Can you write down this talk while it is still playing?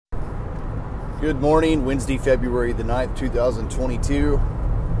Good morning, Wednesday, February the 9th, 2022.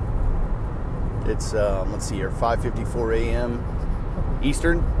 It's, 5:54 a.m.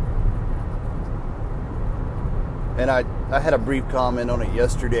 Eastern. And I had a brief comment on it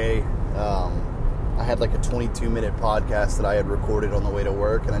yesterday. I had like a 22-minute podcast that I had recorded on the way to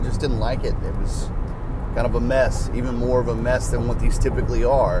work, and I just didn't like it. It was kind of a mess, even more of a mess than what these typically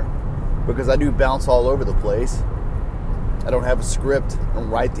are, because I do bounce all over the place. I don't have a script. I don't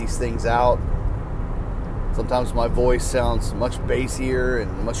write these things out. Sometimes my voice sounds much bassier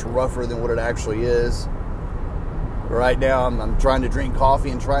and much rougher than what it actually is. Right now, I'm trying to drink coffee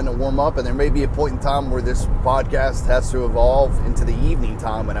and trying to warm up, and there may be a point in time where this podcast has to evolve into the evening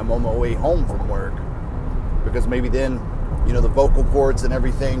time when I'm on my way home from work, because maybe then, the vocal cords and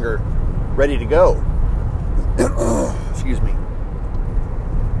everything are ready to go. Excuse me.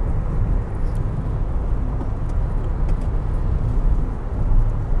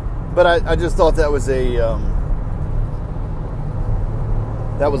 But I just thought that was a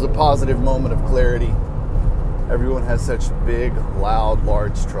positive moment of clarity. Everyone has such big, loud,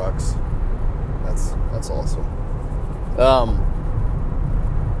 large trucks. That's awesome.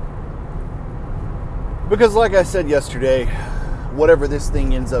 Because like I said yesterday, whatever this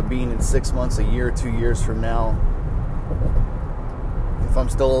thing ends up being in 6 months, a year, 2 years from now, if I'm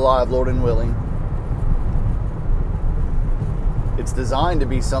still alive, Lord and willing, it's designed to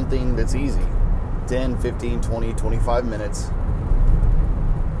be something that's easy. 10, 15, 20, 25 minutes.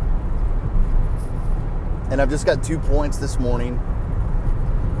 And I've just got 2 points this morning.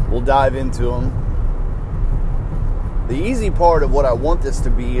 We'll dive into them. The easy part of what I want this to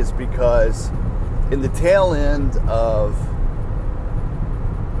be is because in the tail end of,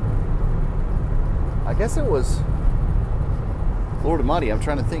 I guess it was, Lord Almighty, I'm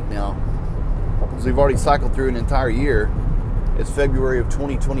trying to think now, because we've already cycled through an entire year. It's February of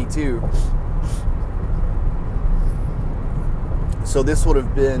 2022. So this would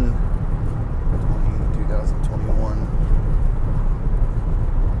have been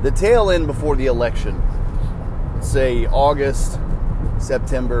 2021. The tail end before the election. Say August,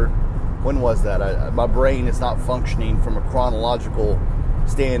 September. When was that? My brain is not functioning from a chronological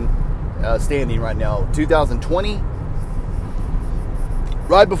standing right now. 2020.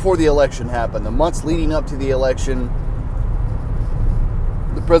 Right before the election happened. The months leading up to the election.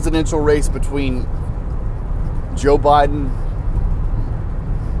 The presidential race between Joe Biden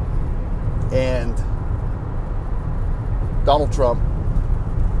and Donald Trump.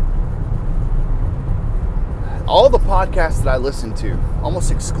 All the podcasts that I listened to,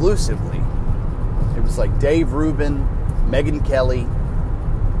 almost exclusively, it was like Dave Rubin, Megyn Kelly.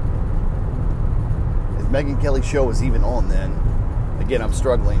 If Megyn Kelly's show was even on then, again, I'm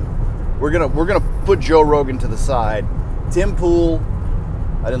struggling. We're gonna put Joe Rogan to the side. Tim Pool.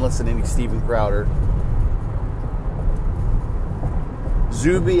 I didn't listen to any Steven Crowder.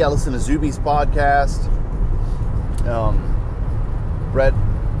 Zuby, I listened to Zuby's podcast. Brett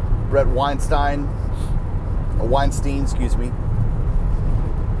Weinstein, excuse me.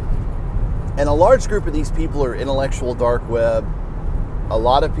 And a large group of these people are intellectual dark web. A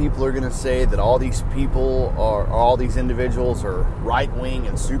lot of people are going to say that all these people all these individuals are right-wing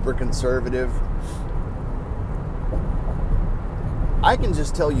and super conservative. I can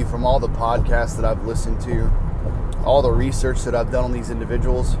just tell you from all the podcasts that I've listened to, all the research that I've done on these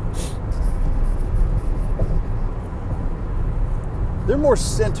individuals, they're more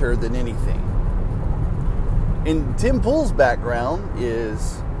center than anything. And Tim Pool's background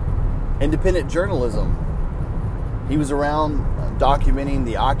is independent journalism. He was around documenting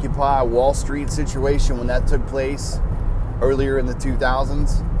the Occupy Wall Street situation when that took place earlier in the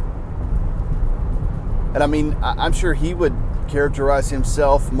 2000s. And I mean, I'm sure he would characterize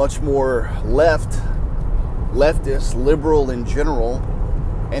himself much more leftist, liberal in general,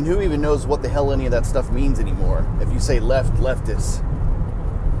 and who even knows what the hell any of that stuff means anymore. If you say leftist,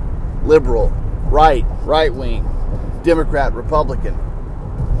 liberal, right-wing, Democrat, Republican,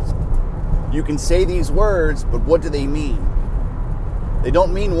 you can say these words, but what do they mean? They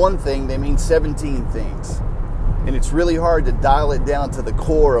don't mean one thing, they mean 17 things. And it's really hard to dial it down to the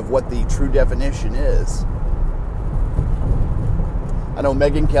core of what the true definition is. I know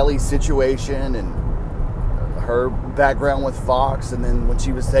Megyn Kelly's situation and her background with Fox, and then when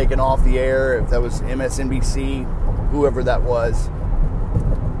she was taken off the air, if that was MSNBC, whoever that was.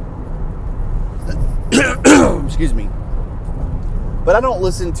 Excuse me. But I don't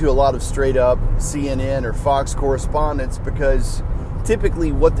listen to a lot of straight up CNN or Fox correspondents, because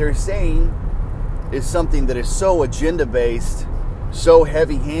typically what they're saying is something that is so agenda based, so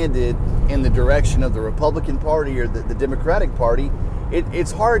heavy handed in the direction of the Republican Party or the Democratic Party.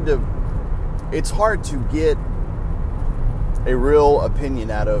 It's hard to it's hard to get a real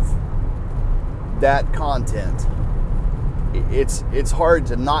opinion out of that content. It's hard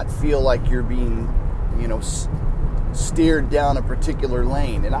to not feel like you're being, steered down a particular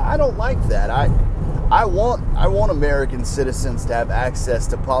lane, and I don't like that. I want American citizens to have access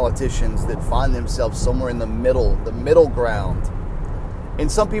to politicians that find themselves somewhere in the middle ground. And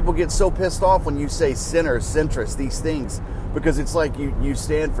some people get so pissed off when you say center, centrist, these things, because it's like you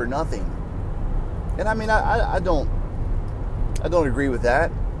stand for nothing. And I mean, I don't agree with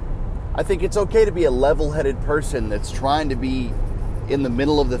that. I think it's okay to be a level-headed person that's trying to be in the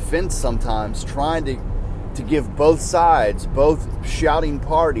middle of the fence sometimes, trying to give both sides, both shouting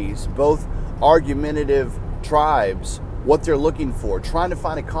parties, both argumentative tribes what they're looking for, trying to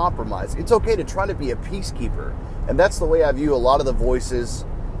find a compromise. It's okay to try to be a peacekeeper. And that's the way I view a lot of the voices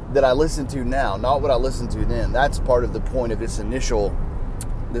that I listen to now, not what I listened to then. That's part of the point of this initial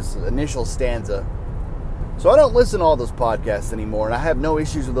stanza. So I don't listen to all those podcasts anymore, and I have no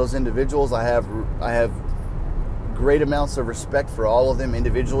issues with those individuals. I have great amounts of respect for all of them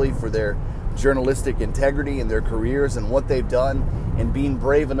individually, for their journalistic integrity and their careers and what they've done, and being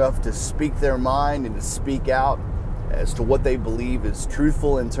brave enough to speak their mind and to speak out as to what they believe is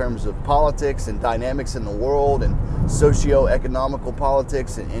truthful in terms of politics and dynamics in the world and socio-economical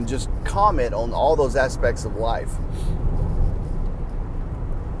politics, and just comment on all those aspects of life.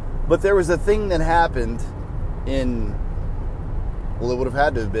 But there was a thing that happened it would have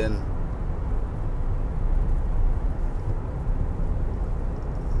had to have been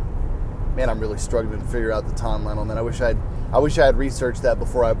man, I'm really struggling to figure out the timeline on that. I wish I had researched that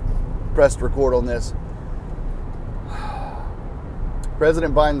before I pressed record on this.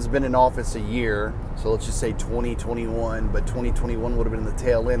 President Biden's been in office a year, so let's just say 2021, but 2021 would have been the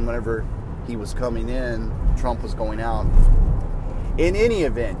tail end whenever he was coming in, Trump was going out. In any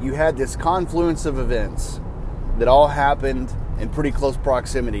event, you had this confluence of events that all happened in pretty close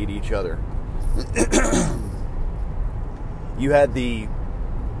proximity to each other. You had the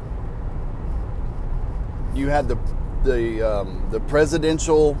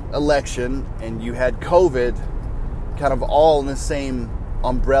presidential election, and you had COVID, kind of all in the same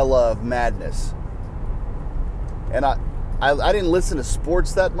umbrella of madness. And I didn't listen to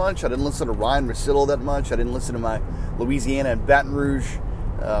sports that much. I didn't listen to Ryan Russillo that much. I didn't listen to my Louisiana and Baton Rouge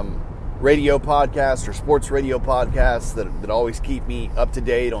radio podcasts or sports radio podcasts that always keep me up to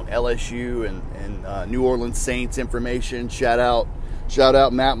date on LSU and New Orleans Saints information. Shout out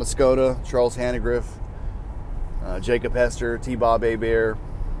Matt Moscota, Charles Hannegriff, Jacob Hester, T-Bob Hebert,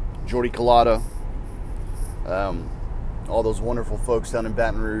 Jordy Collada, all those wonderful folks down in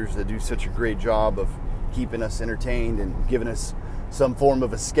Baton Rouge that do such a great job of keeping us entertained and giving us some form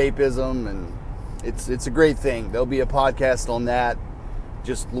of escapism, and it's a great thing. There'll be a podcast on that,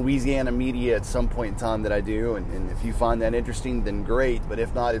 just Louisiana media at some point in time that I do, and if you find that interesting, then great, but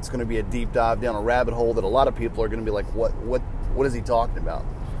if not, it's going to be a deep dive down a rabbit hole that a lot of people are going to be like, what is he talking about?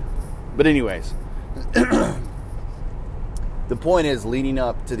 But anyways, the point is, leading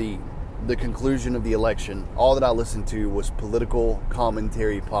up to the conclusion of the election, all that I listened to was political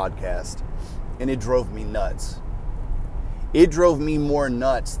commentary podcast, and it drove me nuts. It drove me more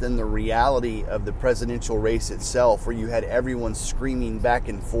nuts than the reality of the presidential race itself, where you had everyone screaming back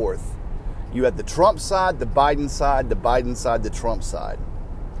and forth. You had the Trump side, the Biden side, the Biden side, the Trump side.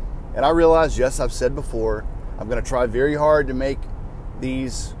 And I realized, yes, I've said before, I'm going to try very hard to make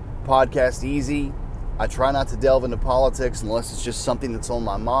these podcasts easy. I try not to delve into politics unless it's just something that's on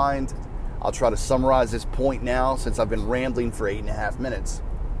my mind. I'll try to summarize this point now, since I've been rambling for 8.5 minutes.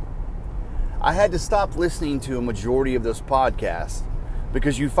 I had to stop listening to a majority of those podcasts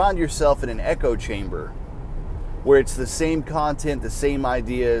because you find yourself in an echo chamber where it's the same content, the same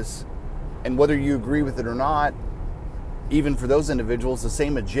ideas, and whether you agree with it or not, even for those individuals, the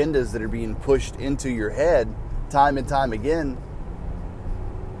same agendas that are being pushed into your head time and time again.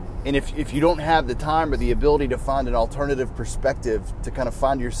 And if you don't have the time or the ability to find an alternative perspective to kind of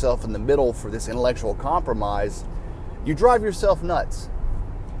find yourself in the middle for this intellectual compromise, you drive yourself nuts.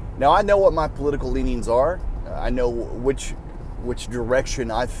 Now, I know what my political leanings are. I know which direction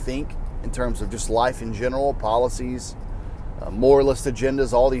I think in terms of just life in general, policies, moralist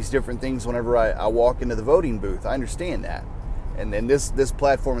agendas, all these different things whenever I walk into the voting booth. I understand that. And this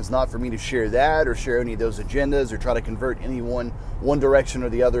platform is not for me to share that or share any of those agendas or try to convert anyone one direction or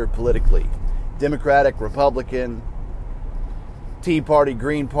the other politically. Democratic, Republican, Tea Party,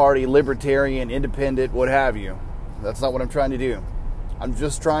 Green Party, Libertarian, Independent, what have you. That's not what I'm trying to do. I'm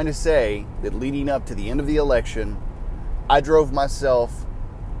just trying to say that leading up to the end of the election, I drove myself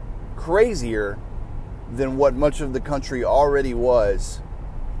crazier than what much of the country already was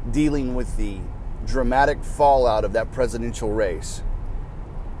dealing with the dramatic fallout of that presidential race,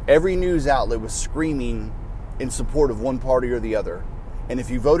 every news outlet was screaming in support of one party or the other. And if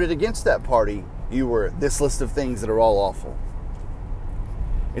you voted against that party, you were this list of things that are all awful.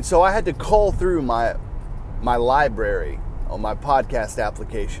 And so I had to cull through my library on my podcast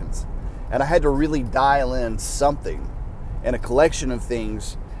applications. And I had to really dial in something and a collection of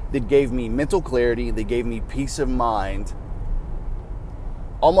things that gave me mental clarity, that gave me peace of mind,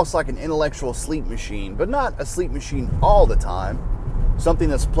 almost like an intellectual sleep machine, but not a sleep machine all the time. Something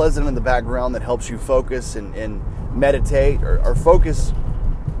that's pleasant in the background that helps you focus and meditate or focus,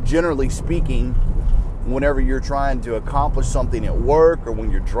 generally speaking, whenever you're trying to accomplish something at work or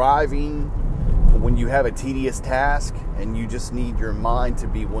when you're driving, or when you have a tedious task and you just need your mind to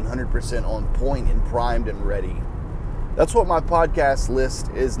be 100% on point and primed and ready. That's what my podcast list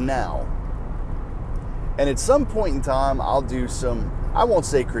is now. And at some point in time, I'll do some, I won't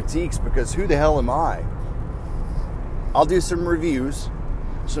say critiques because who the hell am I? I'll do some reviews,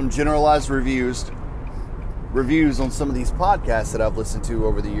 some generalized reviews on some of these podcasts that I've listened to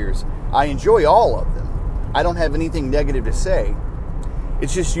over the years. I enjoy all of them. I don't have anything negative to say.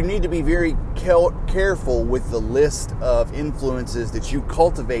 It's just you need to be very careful with the list of influences that you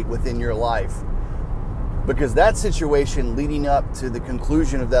cultivate within your life. Because that situation leading up to the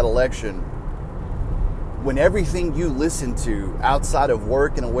conclusion of that election, when everything you listen to outside of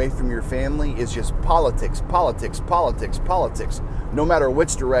work and away from your family is just politics, no matter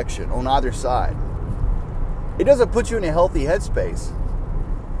which direction, on either side, it doesn't put you in a healthy headspace.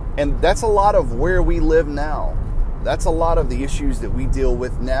 And that's a lot of where we live now. That's a lot of the issues that we deal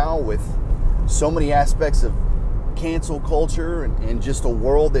with now, with so many aspects of cancel culture and just a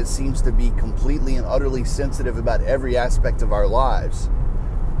world that seems to be completely and utterly sensitive about every aspect of our lives.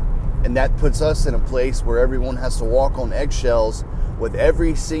 And that puts us in a place where everyone has to walk on eggshells with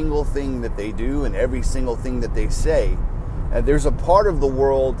every single thing that they do and every single thing that they say. And there's a part of the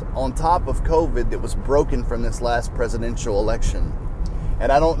world on top of COVID that was broken from this last presidential election.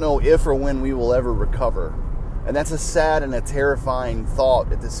 And I don't know if or when we will ever recover. And that's a sad and a terrifying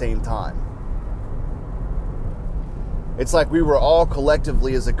thought at the same time. It's like we were all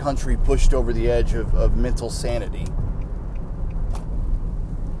collectively as a country pushed over the edge of mental sanity.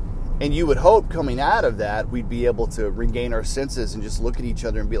 And you would hope coming out of that, we'd be able to regain our senses and just look at each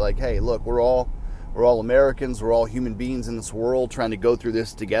other and be like, hey, look, we're all Americans. We're all human beings in this world trying to go through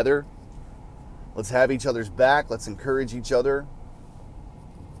this together. Let's have each other's back. Let's encourage each other.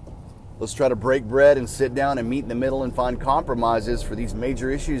 Let's try to break bread and sit down and meet in the middle and find compromises for these major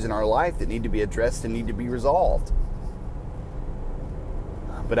issues in our life that need to be addressed and need to be resolved.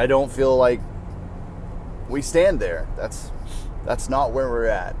 But I don't feel like we stand there. That's not where we're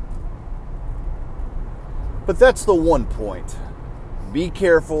at. But that's the one point. Be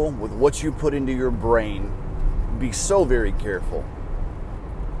careful with what you put into your brain. Be so very careful.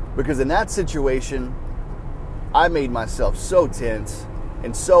 Because in that situation, I made myself so tense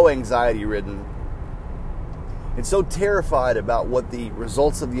and so anxiety-ridden and so terrified about what the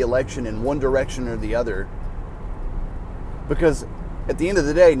results of the election in one direction or the other. Because at the end of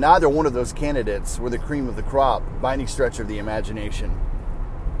the day, neither one of those candidates were the cream of the crop by any stretch of the imagination.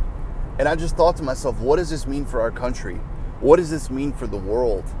 And I just thought to myself, what does this mean for our country? What does this mean for the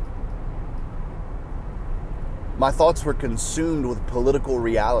world? My thoughts were consumed with political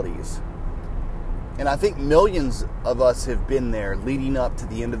realities. And I think millions of us have been there leading up to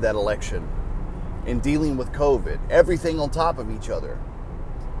the end of that election and dealing with COVID, everything on top of each other.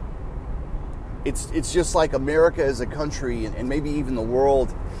 It's just like America as a country and maybe even the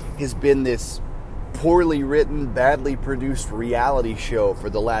world has been this poorly written, badly produced reality show for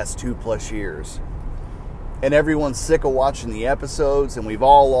the last 2+ years. And everyone's sick of watching the episodes and we've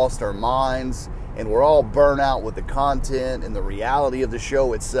all lost our minds and we're all burnt out with the content and the reality of the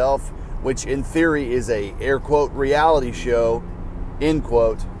show itself, which in theory is a air quote reality show, end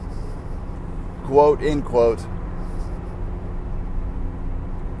quote, end quote.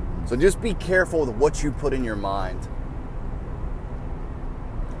 So just be careful with what you put in your mind.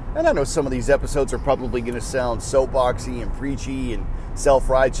 And I know some of these episodes are probably going to sound soapboxy and preachy and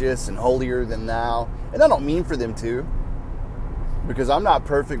self-righteous and holier than thou. And I don't mean for them to, because I'm not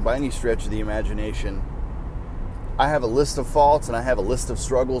perfect by any stretch of the imagination. I have a list of faults and I have a list of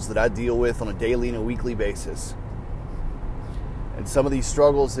struggles that I deal with on a daily and a weekly basis. And some of these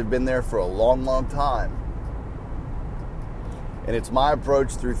struggles have been there for a long, long time. And it's my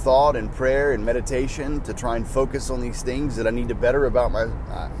approach through thought and prayer and meditation to try and focus on these things that I need to better about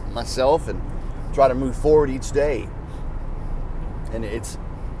myself and try to move forward each day. And it's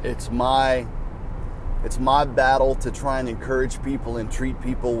my It's my battle to try and encourage people and treat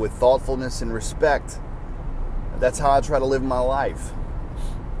people with thoughtfulness and respect. That's how I try to live my life.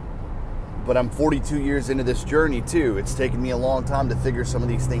 But I'm 42 years into this journey too. It's taken me a long time to figure some of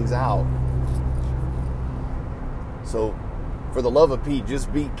these things out. So, for the love of Pete,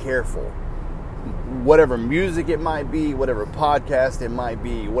 just be careful. Whatever music it might be, whatever podcast it might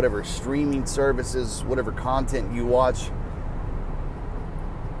be, whatever streaming services, whatever content you watch,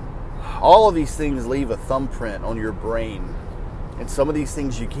 all of these things leave a thumbprint on your brain. And some of these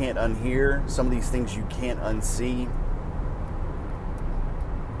things you can't unhear, some of these things you can't unsee.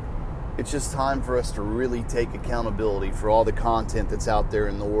 It's just time for us to really take accountability for all the content that's out there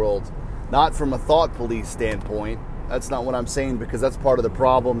in the world. Not from a thought police standpoint. That's not what I'm saying, because that's part of the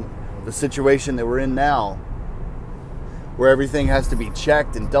problem, the situation that we're in now, where everything has to be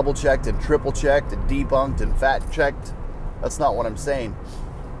checked and double checked and triple checked and debunked and fact checked. That's not what I'm saying.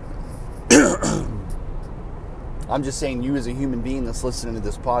 I'm just saying, you as a human being that's listening to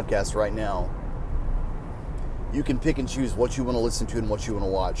this podcast right now, you can pick and choose what you want to listen to and what you want to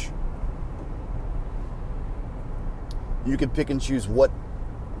watch. You can pick and choose what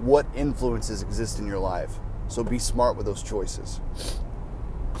influences exist in your life. So be smart with those choices.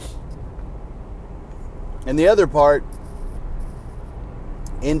 And the other part,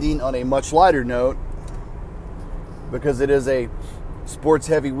 ending on a much lighter note, because it is a sports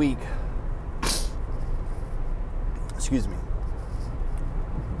heavy week. Excuse me.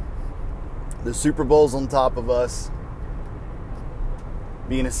 The Super Bowl's on top of us.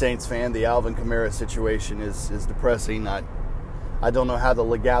 Being a Saints fan, the Alvin Kamara situation is depressing. I don't know how the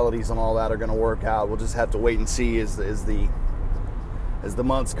legalities and all that are going to work out. We'll just have to wait and see as the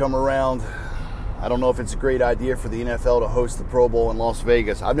months come around. I don't know if it's a great idea for the NFL to host the Pro Bowl in Las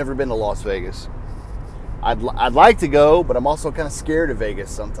Vegas. I've never been to Las Vegas. I'd like to go, but I'm also kind of scared of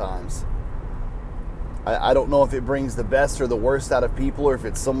Vegas sometimes. I don't know if it brings the best or the worst out of people, or if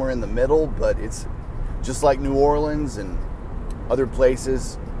it's somewhere in the middle, but it's just like New Orleans and other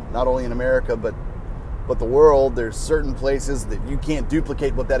places, not only in America, but the world. There's certain places that you can't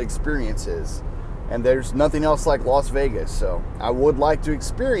duplicate what that experience is. And there's nothing else like Las Vegas. So I would like to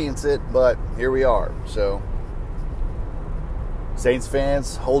experience it, but here we are. So Saints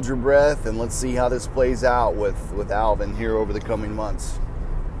fans, hold your breath, and let's see how this plays out with Alvin here over the coming months.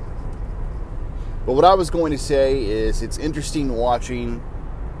 But what I was going to say is, it's interesting watching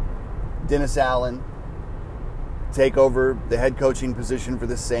Dennis Allen take over the head coaching position for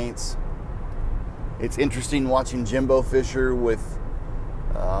the Saints. It's interesting watching Jimbo Fisher with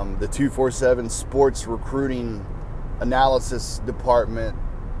the 247 Sports Recruiting Analysis Department,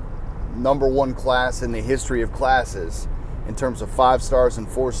 #1 class in the history of classes in terms of 5 stars and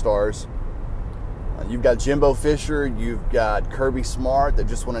 4 stars. You've got Jimbo Fisher, you've got Kirby Smart that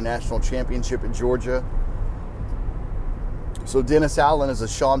just won a national championship at Georgia. So Dennis Allen is a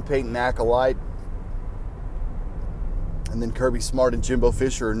Sean Payton acolyte. And then Kirby Smart and Jimbo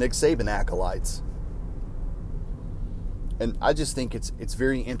Fisher are Nick Saban acolytes. And I just think it's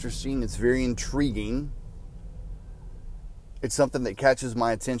very interesting, it's very intriguing. It's something that catches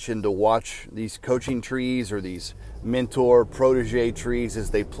my attention to watch these coaching trees or these mentor-protege trees as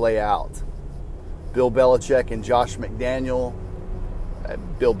they play out. Bill Belichick and Josh McDaniel.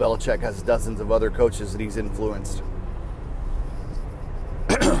 Bill Belichick has dozens of other coaches that he's influenced.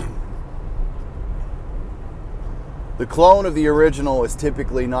 The clone of the original is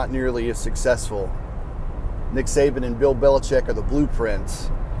typically not nearly as successful. Nick Saban and Bill Belichick are the blueprints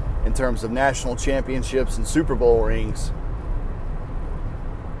in terms of national championships and Super Bowl rings.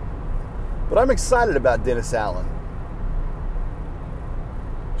 But I'm excited about Dennis Allen.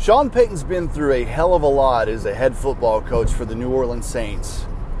 Sean Payton's been through a hell of a lot as a head football coach for the New Orleans Saints.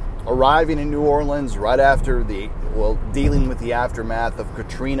 Arriving in New Orleans right after dealing with the aftermath of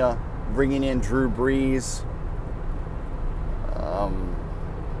Katrina, bringing in Drew Brees,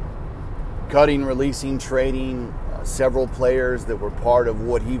 cutting, releasing, trading several players that were part of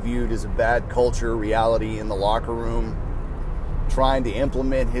what he viewed as a bad culture reality in the locker room, trying to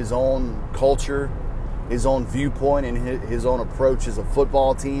implement his own culture, his own viewpoint, and his own approach as a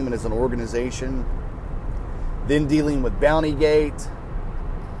football team and as an organization. Then dealing with Bountygate,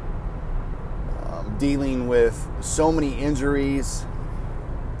 dealing with so many injuries,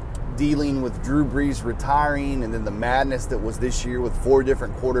 dealing with Drew Brees retiring, and then the madness that was this year with 4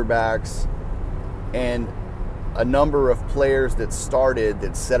 different quarterbacks and a number of players that started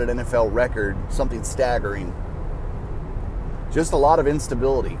that set an NFL record, something staggering. Just a lot of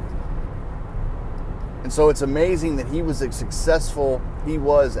instability. And so it's amazing that he was as successful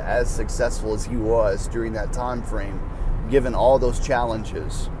as he was during that time frame, given all those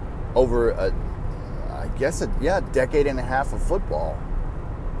challenges over guess, decade and a half of football.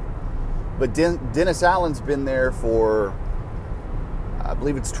 But Dennis Allen's been there for, I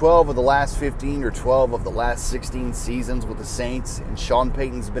believe it's 12 of the last 15 or 12 of the last 16 seasons with the Saints, and Sean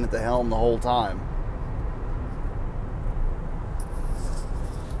Payton's been at the helm the whole time.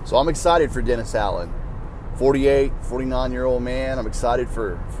 So I'm excited for Dennis Allen. 48, 49-year-old man. I'm excited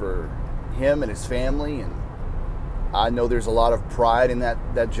for him and his family, and I know there's a lot of pride in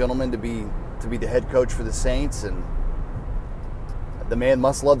that gentleman to be the head coach for the Saints, and the man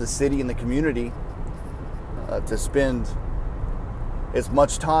must love the city and the community to spend as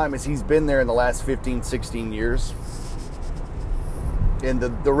much time as he's been there in the last 15, 16 years. And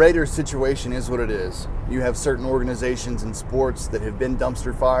the Raiders situation is what it is. You have certain organizations in sports that have been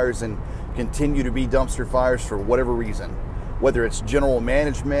dumpster fires and continue to be dumpster fires for whatever reason. Whether it's general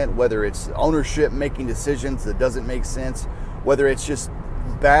management, whether it's ownership making decisions that doesn't make sense, whether it's just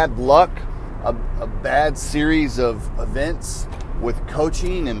bad luck, a bad series of events with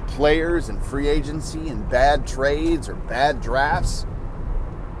coaching and players and free agency and bad trades or bad drafts.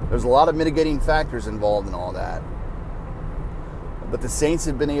 There's a lot of mitigating factors involved in all that. But the Saints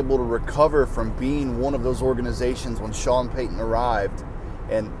have been able to recover from being one of those organizations when Sean Payton arrived,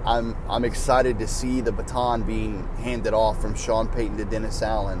 and I'm excited to see the baton being handed off from Sean Payton to Dennis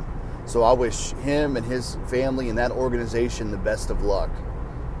Allen. So I wish him and his family and that organization the best of luck.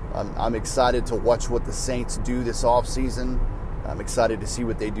 I'm excited to watch what the Saints do this offseason. I'm excited to see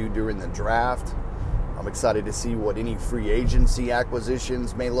what they do during the draft. I'm excited to see what any free agency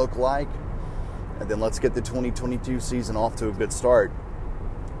acquisitions may look like. And then let's get the 2022 season off to a good start.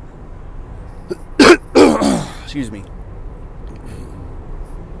 Excuse me.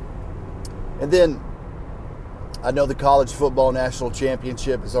 And then I know the college football national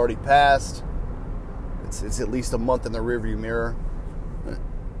championship has already passed. It's at least a month in the rearview mirror.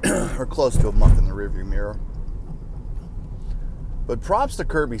 Or close to a month in the rearview mirror. But props to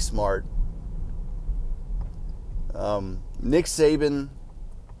Kirby Smart. Nick Saban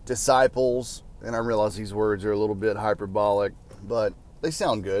disciples, and I realize these words are a little bit hyperbolic, but they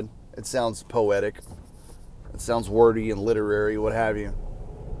sound good. It sounds poetic. It sounds wordy and literary, what have you.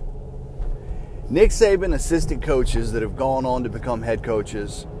 Nick Saban assistant coaches that have gone on to become head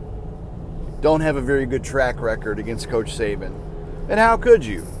coaches don't have a very good track record against Coach Saban. And how could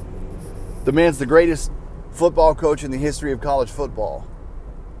you? The man's the greatest football coach in the history of college football.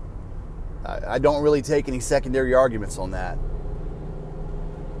 I don't really take any secondary arguments on that.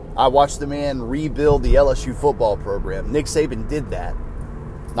 I watched the man rebuild the LSU football program. Nick Saban did that.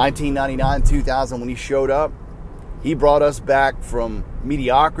 1999, 2000, when he showed up, he brought us back from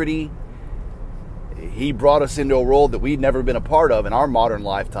mediocrity. He brought us into a world that we'd never been a part of in our modern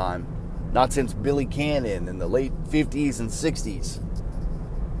lifetime. Not since Billy Cannon in the late 50s and 60s.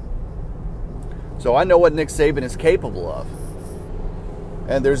 So I know what Nick Saban is capable of.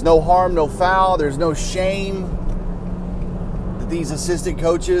 And there's no harm, no foul, there's no shame that these assistant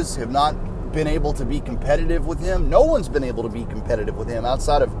coaches have not been able to be competitive with him. No one's been able to be competitive with him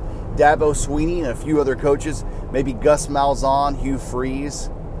outside of Dabo Swinney and a few other coaches, maybe Gus Malzahn, Hugh Freeze.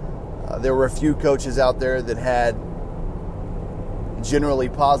 There were a few coaches out there that had generally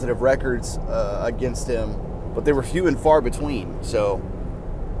positive records against him, but they were few and far between. So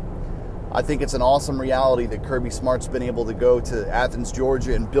I think it's an awesome reality that Kirby Smart's been able to go to Athens,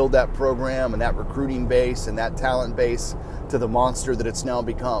 Georgia and build that program and that recruiting base and that talent base to the monster that it's now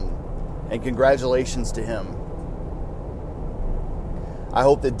become. And congratulations to him. I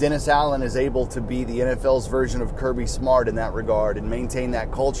hope that Dennis Allen is able to be the NFL's version of Kirby Smart in that regard and maintain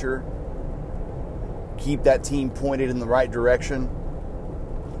that culture, keep that team pointed in the right direction.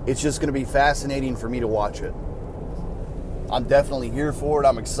 It's just going to be fascinating for me to watch it. I'm definitely here for it.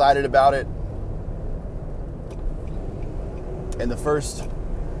 I'm excited about it. And the first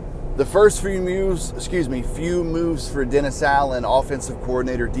few moves for Dennis Allen, offensive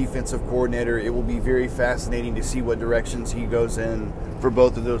coordinator, defensive coordinator, it will be very fascinating to see what directions he goes in for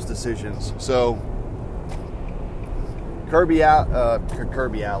both of those decisions. So, Kirby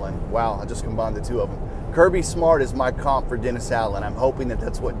Allen. Wow, I just combined the two of them. Kirby Smart is my comp for Dennis Allen. I'm hoping that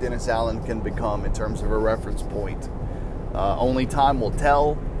that's what Dennis Allen can become in terms of a reference point. Only time will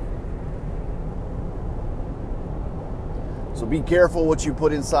tell. So be careful what you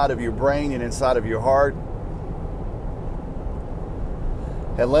put inside of your brain and inside of your heart.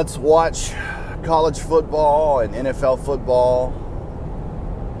 And let's watch college football and NFL football,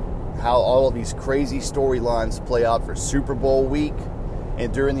 how all of these crazy storylines play out for Super Bowl week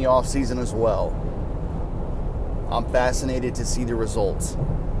and during the offseason as well. I'm fascinated to see the results.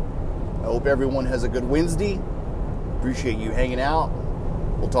 I hope everyone has a good Wednesday. Appreciate you hanging out.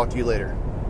 We'll talk to you later.